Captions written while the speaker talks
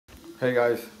Hey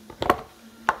guys,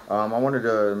 I wanted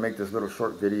to make this little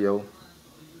short video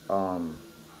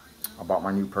about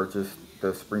my new purchase,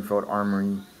 the Springfield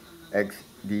Armory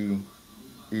XDE.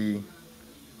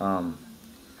 I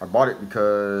bought it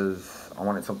because I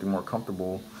wanted something more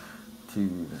comfortable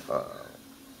to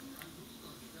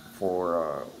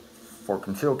for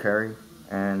concealed carry,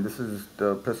 and this is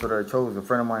the pistol that I chose. A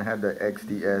friend of mine had the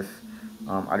XDS.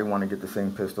 I didn't want to get the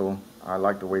same pistol. I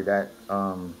like the way that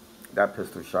that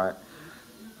pistol shot.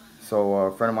 So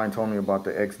a friend of mine told me about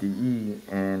the XDE,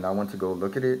 and I went to go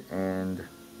look at it, and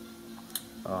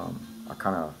I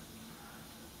kind of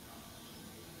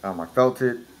I felt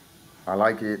it. I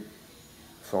like it,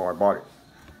 so I bought it.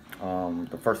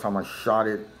 The first time I shot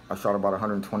it, I shot about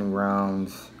 120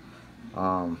 rounds.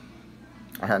 I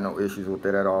had no issues with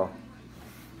it at all.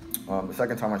 The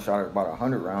second time I shot it about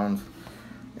 100 rounds,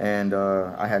 and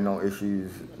I had no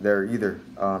issues there either.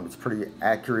 It's pretty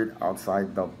accurate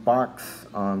outside the box.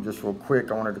 Just real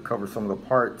quick, I wanted to cover some of the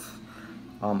parts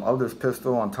of this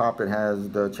pistol. On top it has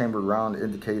the chambered round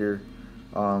indicator,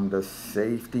 the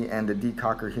safety and the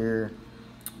decocker here.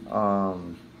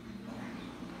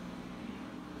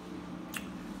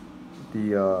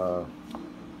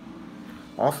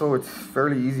 Also, it's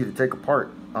fairly easy to take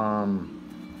apart.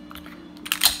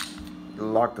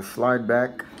 Lock the slide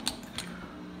back,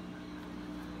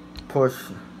 push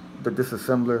the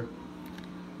disassembler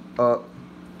up,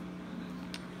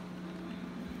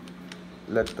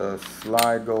 let the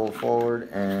slide go forward,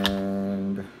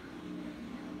 and it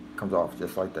comes off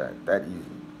just like that. That easy.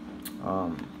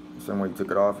 Same way you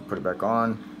took it off, you put it back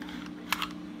on.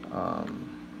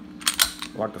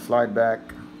 Lock the slide back,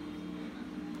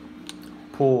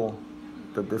 pull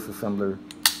the disassembler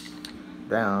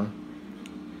down,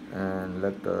 and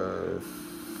let the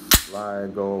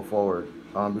slide go forward.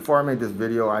 Before I made this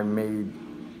video, I made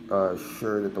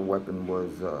sure that the weapon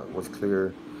was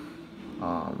clear.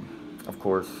 Of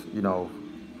course, you know,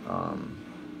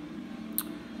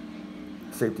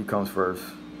 safety comes first,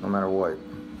 no matter what.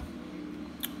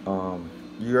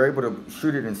 You're able to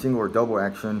shoot it in single or double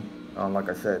action, like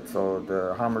I said. So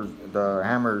the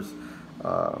hammers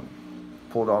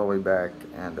pulled all the way back,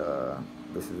 and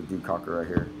this is a decocker right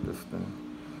here, this thing.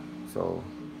 So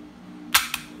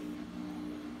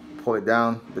pull it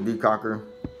down, the decocker,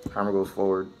 hammer goes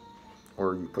forward,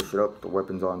 or you push it up, the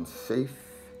weapon's on safe.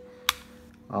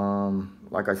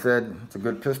 Like I said, it's a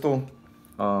good pistol.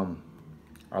 I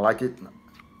like it,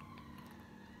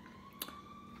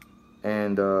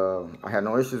 and I had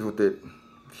no issues with it.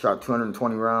 Shot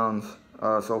 220 rounds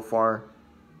so far,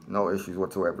 no issues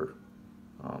whatsoever.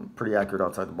 Pretty accurate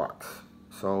outside the box.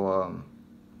 So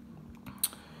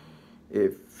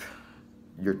if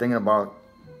you're thinking about,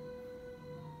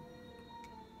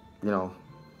 you know,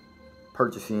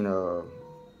 purchasing a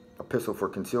pistol for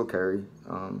concealed carry,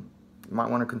 you might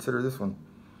want to consider this one.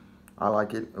 I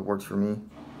like it. It works for me.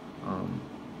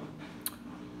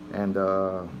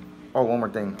 Oh, one more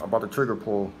thing about the trigger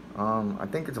pull. I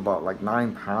think it's about like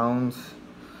 9 pounds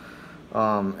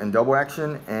in double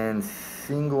action, and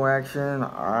single action,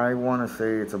 I want to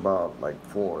say it's about like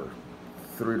 3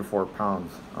 to 4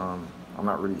 pounds. I'm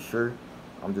not really sure.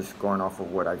 I'm just going off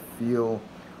of what I feel.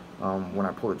 When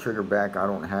I pull the trigger back, I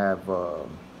don't have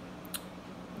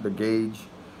the gauge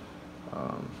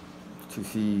to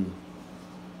see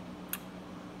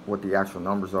what the actual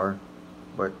numbers are,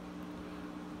 but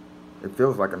it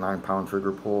feels like a 9-pound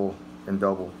trigger pull in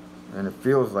double, and it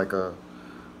feels like a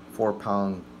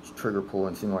 4-pound trigger pull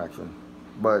in single action.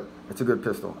 But it's a good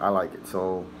pistol. I like it.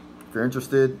 So if you're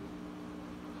interested,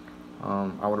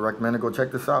 I would recommend to go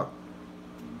check this out.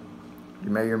 You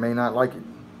may or may not like it,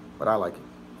 but I like it.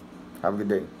 Have a good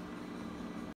day.